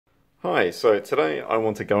Hi, so today I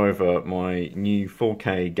want to go over my new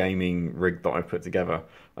 4K gaming rig that I put together.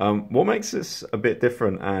 What makes this a bit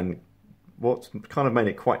different and what's kind of made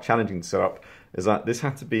it quite challenging to set up is that this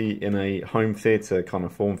had to be in a home theater kind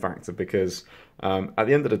of form factor because at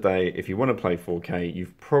the end of the day, if you want to play 4K,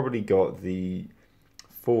 you've probably got the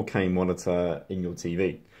 4K monitor in your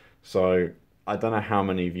TV. So I don't know how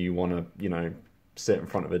many of you want to, sit in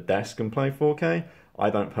front of a desk and play 4K. I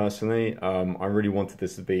don't personally. I really wanted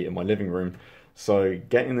this to be in my living room. So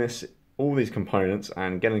getting all these components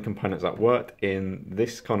and getting components that worked in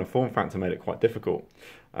this kind of form factor made it quite difficult.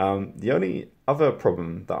 The only other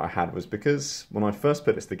problem that I had was because when I first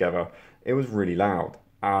put this together, it was really loud.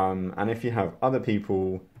 And if you have other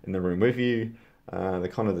people in the room with you, the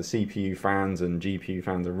CPU fans and GPU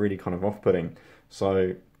fans are really kind of off-putting.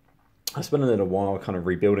 So I spent a little while kind of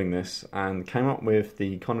rebuilding this and came up with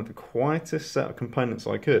the quietest set of components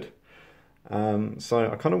I could.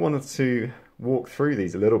 So I kind of wanted to walk through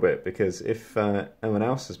these a little bit because if anyone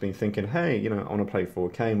else has been thinking, hey, I want to play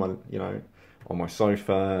 4K, on my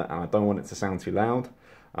sofa, and I don't want it to sound too loud.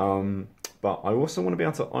 But I also want to be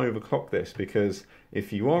able to overclock this because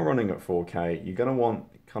if you are running at 4K, you're going to want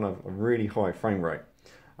kind of a really high frame rate.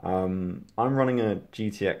 I'm running a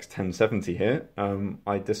GTX 1070 here.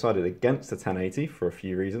 I decided against the 1080 for a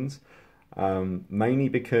few reasons. Mainly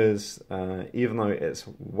because even though it's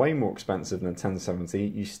way more expensive than a 1070,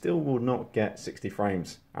 you still will not get 60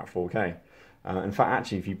 frames at 4K. In fact,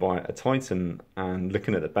 actually, if you buy a Titan and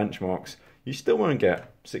looking at the benchmarks, you still won't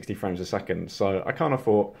get 60 frames a second. So I kind of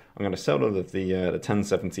thought I'm going to sell all of the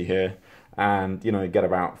 1070 here and get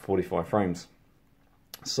about 45 frames.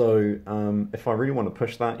 So if I really want to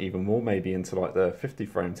push that even more, maybe into like the 50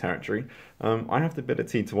 frame territory, I have the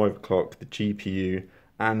ability to overclock the GPU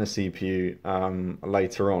and the CPU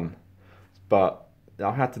later on. But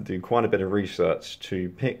I had to do quite a bit of research to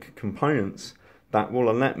pick components that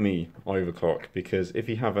will let me overclock, because if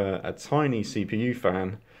you have a tiny CPU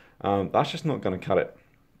fan, that's just not going to cut it.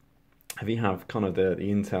 If you have kind of the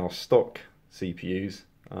Intel stock CPUs,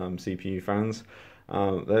 CPU fans,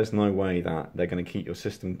 there's no way that they're going to keep your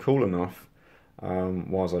system cool enough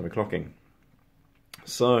whilst overclocking.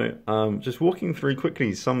 So just walking through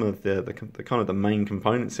quickly some of the kind of the main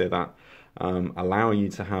components here that allow you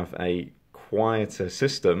to have a quieter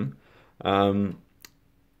system. The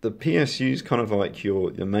PSU is kind of like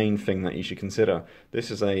your main thing that you should consider. This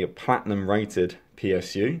is a platinum rated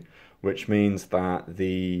PSU, which means that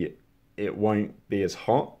it won't be as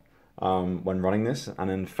hot when running this, and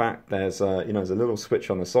in fact there's a little switch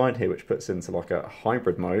on the side here which puts into like a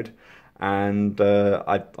hybrid mode, and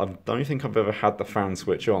I don't think I've ever had the fan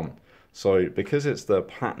switch on. So because it's the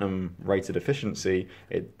platinum rated efficiency,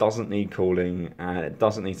 it doesn't need cooling and it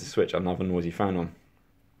doesn't need to switch another noisy fan on.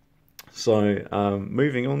 So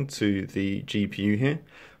moving on to the GPU here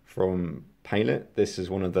from Palit, this is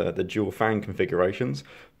one of the dual fan configurations.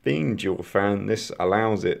 Being dual fan, this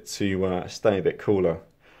allows it to stay a bit cooler.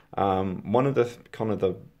 One of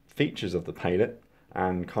the features of the Palit,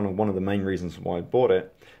 and kind of one of the main reasons why I bought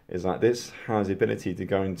it, is that this has the ability to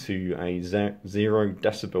go into a 0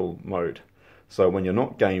 decibel mode. So when you're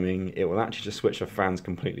not gaming, it will actually just switch the fans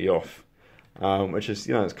completely off, which is,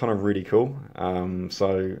 it's kind of really cool.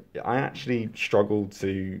 So I actually struggle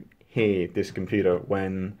to hear this computer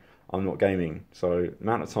when I'm not gaming. So the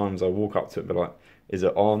amount of times I walk up to it and be like, is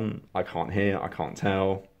it on? I can't hear, I can't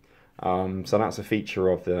tell. So that's a feature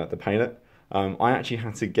of the Palit. I actually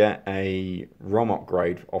had to get a ROM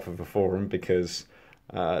upgrade off of a forum because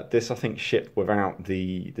this I think shipped without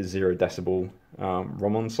the 0 decibel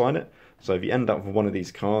ROM inside it. So if you end up with one of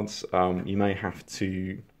these cards, you may have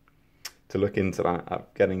to look into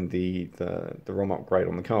that, getting the ROM upgrade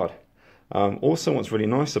on the card. Also, what's really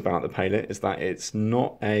nice about the Palit is that it's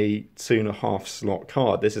not a 2.5 slot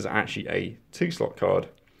card. This is actually a 2-slot card.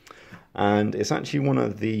 And it's actually one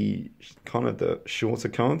of the kind of the shorter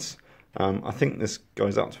cards. I think this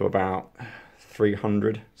goes up to about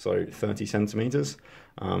 300, so 30 centimeters.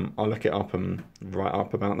 I'll look it up and write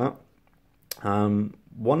up about that.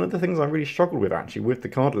 One of the things I really struggled with actually with the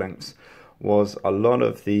card lengths was a lot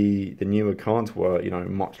of the newer cards were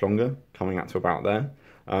much longer, coming out to about there.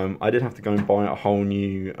 I did have to go and buy a whole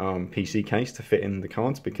new PC case to fit in the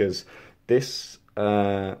cards because this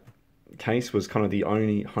case was kind of the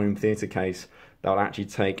only home theater case that would actually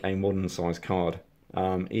take a modern size card,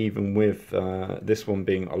 even with this one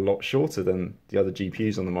being a lot shorter than the other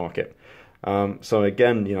GPUs on the market. So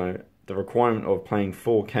again, the requirement of playing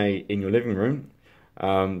 4K in your living room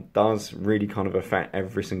does really kind of affect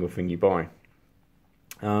every single thing you buy.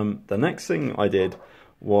 The next thing I did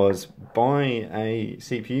was buy a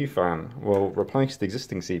CPU fan. Well, replace the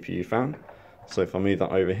existing CPU fan. So if I move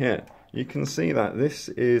that over here, you can see that this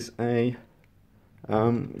is a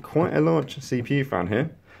quite a large CPU fan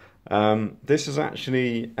here. This is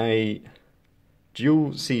actually a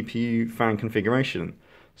dual CPU fan configuration.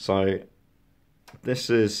 So this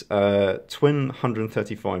is twin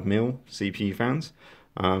 135mm CPU fans,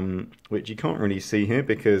 which you can't really see here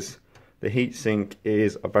because the heatsink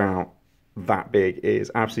is about that big. It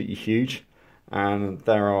is absolutely huge, and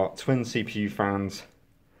there are twin CPU fans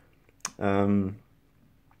on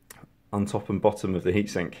top and bottom of the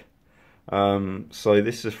heatsink. So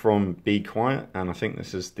this is from Be Quiet, and I think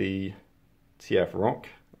this is the TF Rock.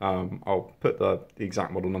 I'll put the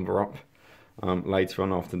exact model number up later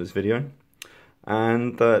on after this video.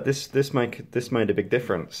 And this made a big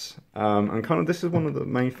difference. And kind of this is one of the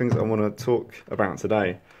main things I want to talk about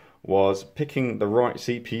today, was picking the right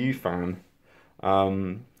CPU fan.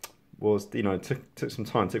 Took some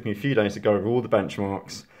time. It took me a few days to go over all the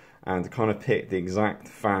benchmarks and to kind of pick the exact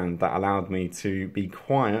fan that allowed me to be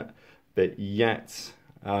quiet, but yet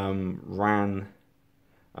ran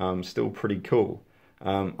still pretty cool.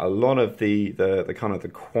 A lot of the kind of the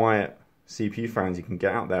quiet CPU fans you can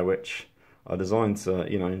get out there, which are designed to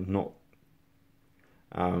not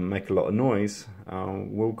make a lot of noise,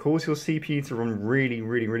 will cause your CPU to run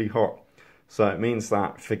really hot. So it means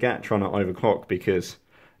that forget trying to overclock, because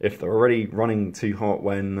if they're already running too hot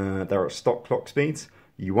when they're at stock clock speeds,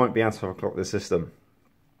 you won't be able to overclock the system.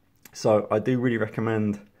 So I do really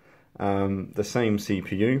recommend the same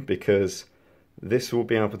CPU, because this will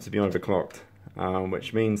be able to be overclocked,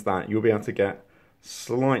 which means that you'll be able to get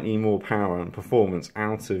slightly more power and performance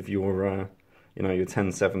out of your your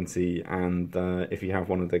 1070, and if you have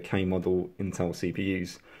one of the K model Intel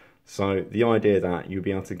CPUs. So the idea that you'll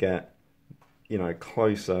be able to get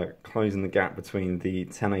closing the gap between the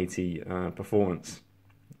 1080 performance,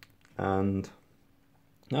 and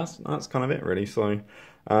that's kind of it really. So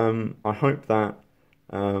I hope that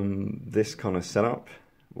this kind of setup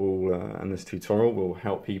will and this tutorial will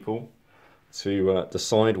help people to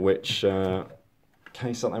decide which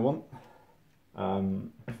case that they want.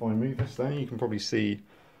 If I move this there, you can probably see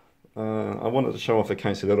I wanted to show off the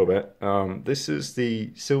case a little bit. This is the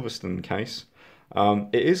Silverstone case.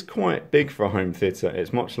 It is quite big for a home theatre.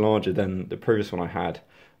 It's much larger than the previous one I had,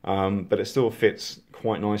 but it still fits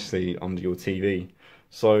quite nicely under your TV.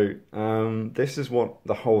 So this is what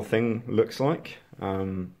the whole thing looks like.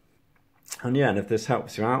 And yeah, and if this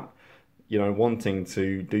helps you out, wanting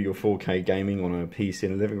to do your 4K gaming on a PC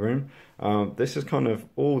in the living room, this is kind of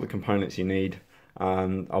all the components you need.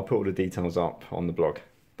 I'll put all the details up on the blog.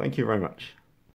 Thank you very much.